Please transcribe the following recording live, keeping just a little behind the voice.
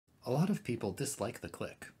A lot of people dislike the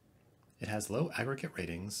Clique. It has low aggregate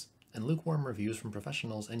ratings and lukewarm reviews from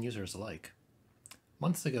professionals and users alike.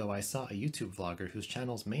 Months ago, I saw a YouTube vlogger whose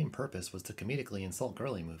channel's main purpose was to comedically insult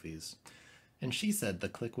girly movies, and she said the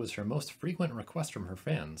Clique was her most frequent request from her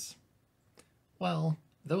fans. Well,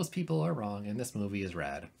 those people are wrong and this movie is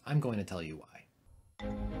rad. I'm going to tell you why.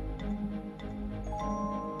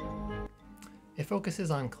 It focuses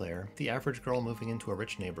on Claire, the average girl moving into a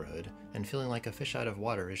rich neighborhood and feeling like a fish out of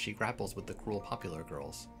water as she grapples with the cruel popular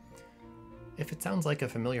girls. If it sounds like a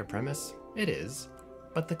familiar premise, it is,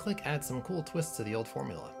 but the Clique adds some cool twists to the old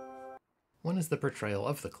formula. One is the portrayal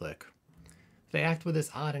of the Clique. They act with this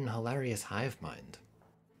odd and hilarious hive mind.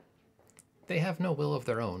 They have no will of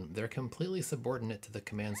their own, they're completely subordinate to the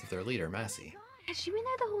commands of their leader, Massey. Has she been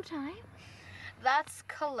there the whole time? That's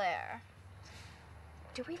Claire.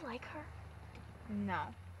 Do we like her? No.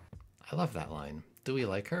 I love that line. Do we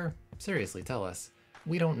like her? Seriously, tell us.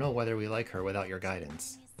 We don't know whether we like her without your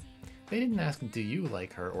guidance. They didn't ask, do you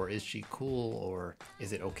like her, or is she cool, or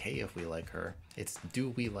is it okay if we like her? It's, do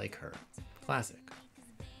we like her? Classic.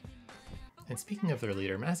 And speaking of their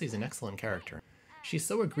leader, Massey's an excellent character. She's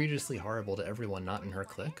so egregiously horrible to everyone not in her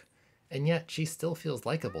clique, and yet she still feels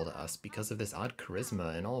likable to us because of this odd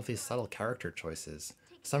charisma and all of these subtle character choices,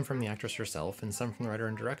 some from the actress herself and some from the writer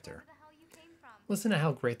and director. Listen to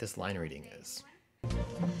how great this line reading is.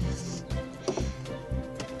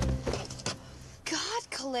 God,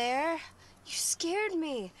 Claire, you scared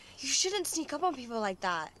me. You shouldn't sneak up on people like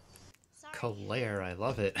that. Claire, I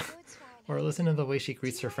love it. Or listen to the way she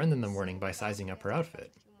greets her friend in the morning by sizing up her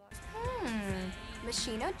outfit.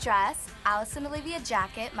 Moschino dress, Allison Olivia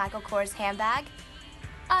jacket, Michael Kors handbag.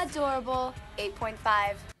 Adorable.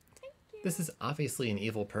 8.5. This is obviously an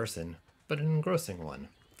evil person, but an engrossing one.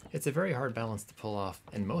 It's a very hard balance to pull off,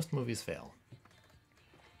 and most movies fail.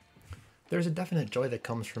 There's a definite joy that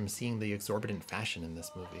comes from seeing the exorbitant fashion in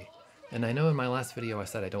this movie. And I know in my last video I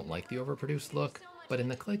said I don't like the overproduced look, but in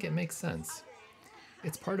the Clique it makes sense.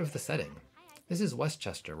 It's part of the setting. This is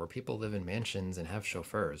Westchester, where people live in mansions and have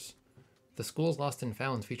chauffeurs. The school's Lost and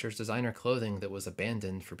Found features designer clothing that was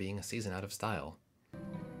abandoned for being a season out of style.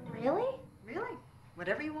 Really? Really?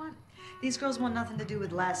 Whatever you want. These girls want nothing to do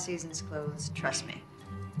with last season's clothes, trust me.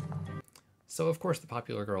 So of course the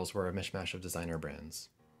popular girls were a mishmash of designer brands.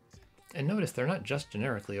 And notice they're not just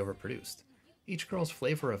generically overproduced. Each girl's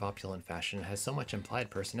flavor of opulent fashion has so much implied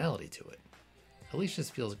personality to it. Alicia's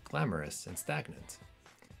feels glamorous and stagnant.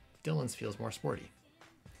 Dylan's feels more sporty.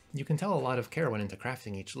 You can tell a lot of care went into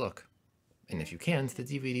crafting each look. And if you can't, the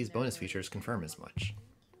DVD's bonus features confirm as much.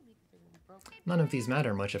 None of these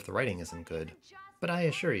matter much if the writing isn't good, but I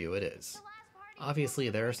assure you it is. Obviously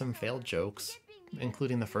there are some failed jokes,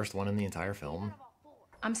 including the first one in the entire film.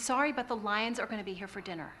 I'm sorry, but the lions are going to be here for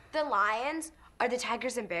dinner. The lions? Are the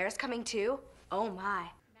tigers and bears coming too? Oh my.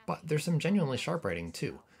 But there's some genuinely sharp writing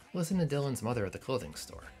too. Listen to Dylan's mother at the clothing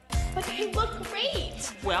store. But they look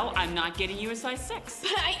great. Well, I'm not getting you a size 6.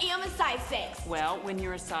 But I am a size 6. Well, when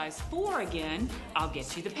you're a size 4 again, I'll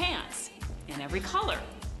get you the pants. In every color.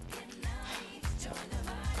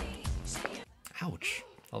 Ouch.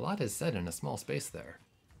 A lot is said in a small space there.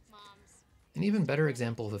 An even better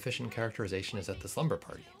example of efficient characterization is at the slumber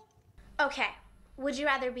party. Okay, would you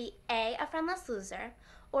rather be A, a friendless loser,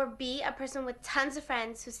 or B, a person with tons of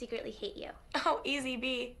friends who secretly hate you? Oh, easy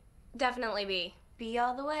B. Definitely B. B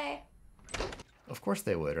all the way. Of course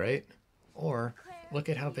they would, right? Or, look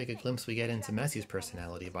at how big a glimpse we get into Massey's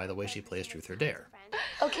personality by the way she plays Truth or Dare.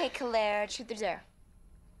 Okay, Claire, truth or dare?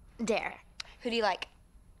 Dare. Who do you like?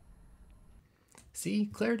 See,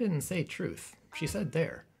 Claire didn't say truth. She said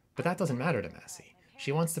dare. But that doesn't matter to Massey.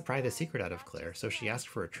 She wants to pry the secret out of Claire, so she asked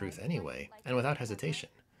for a truth anyway, and without hesitation.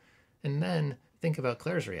 And then, think about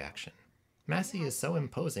Claire's reaction. Massey is so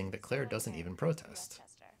imposing that Claire doesn't even protest.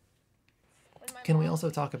 Can we also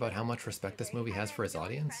talk about how much respect this movie has for its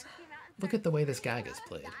audience? Look at the way this gag is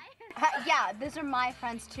played. Yeah, those are my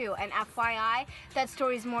friends too. And FYI, that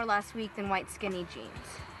story's more last week than white skinny jeans.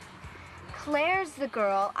 Claire's the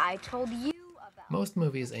girl I told you about. Most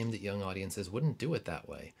movies aimed at young audiences wouldn't do it that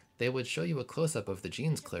way. They would show you a close-up of the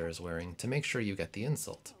jeans Claire is wearing to make sure you get the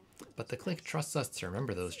insult. But the Clique trusts us to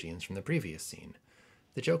remember those jeans from the previous scene.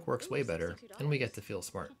 The joke works way better, and we get to feel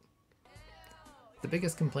smart. The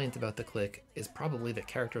biggest complaint about the Clique is probably that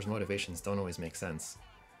characters' motivations don't always make sense.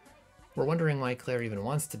 We're wondering why Claire even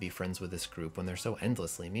wants to be friends with this group when they're so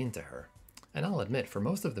endlessly mean to her. And I'll admit, for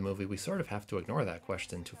most of the movie we sort of have to ignore that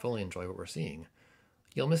question to fully enjoy what we're seeing.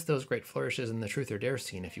 You'll miss those great flourishes in the Truth or Dare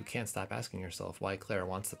scene if you can't stop asking yourself why Claire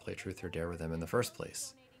wants to play Truth or Dare with them in the first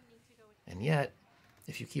place. And yet,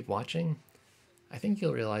 if you keep watching, I think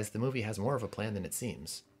you'll realize the movie has more of a plan than it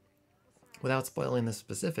seems. Without spoiling the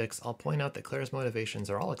specifics, I'll point out that Claire's motivations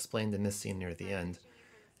are all explained in this scene near the end,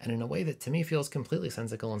 and in a way that to me feels completely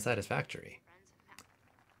sensical and satisfactory.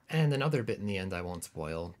 And another bit in the end I won't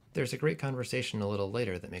spoil. There's a great conversation a little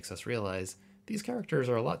later that makes us realize these characters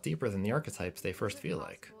are a lot deeper than the archetypes they first feel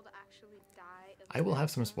like. I will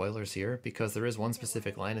have some spoilers here because there is one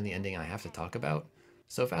specific line in the ending I have to talk about,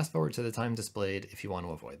 so fast forward to the time displayed if you want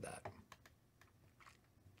to avoid that.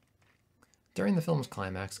 During the film's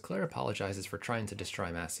climax, Claire apologizes for trying to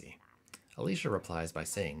destroy Massey. Alicia replies by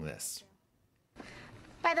saying this.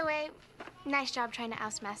 By the way, nice job trying to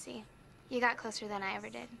oust Massey. You got closer than I ever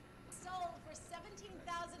did. Sold for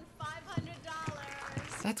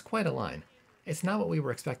 $17,500. That's quite a line. It's not what we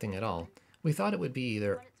were expecting at all. We thought it would be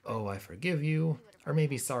either, oh, I forgive you, or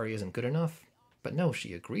maybe sorry isn't good enough. But no,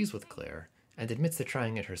 she agrees with Claire and admits to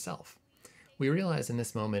trying it herself. We realize in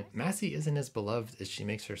this moment, Massey isn't as beloved as she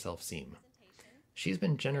makes herself seem. She's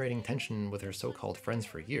been generating tension with her so-called friends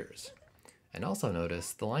for years. And also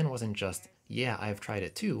notice, the line wasn't just, yeah, I've tried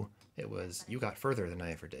it too, it was, you got further than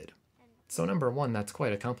I ever did. So number one, that's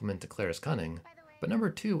quite a compliment to Claire's cunning, but number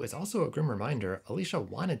two, it's also a grim reminder Alicia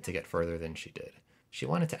wanted to get further than she did. She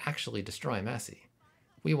wanted to actually destroy Massey.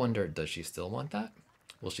 We wonder, does she still want that?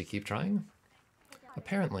 Will she keep trying?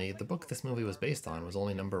 Apparently, the book this movie was based on was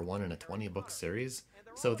only number one in a 20-book series,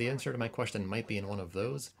 so the answer to my question might be in one of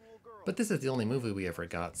those, but this is the only movie we ever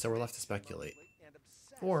got, so we're left to speculate.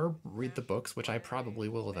 Or read the books, which I probably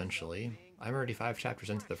will eventually. I'm already 5 chapters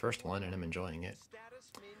into the first one, and I'm enjoying it.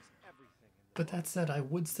 But that said, I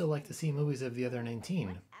would still like to see movies of the other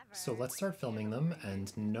 19, so let's start filming them,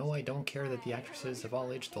 and no, I don't care that the actresses have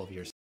all aged 12 years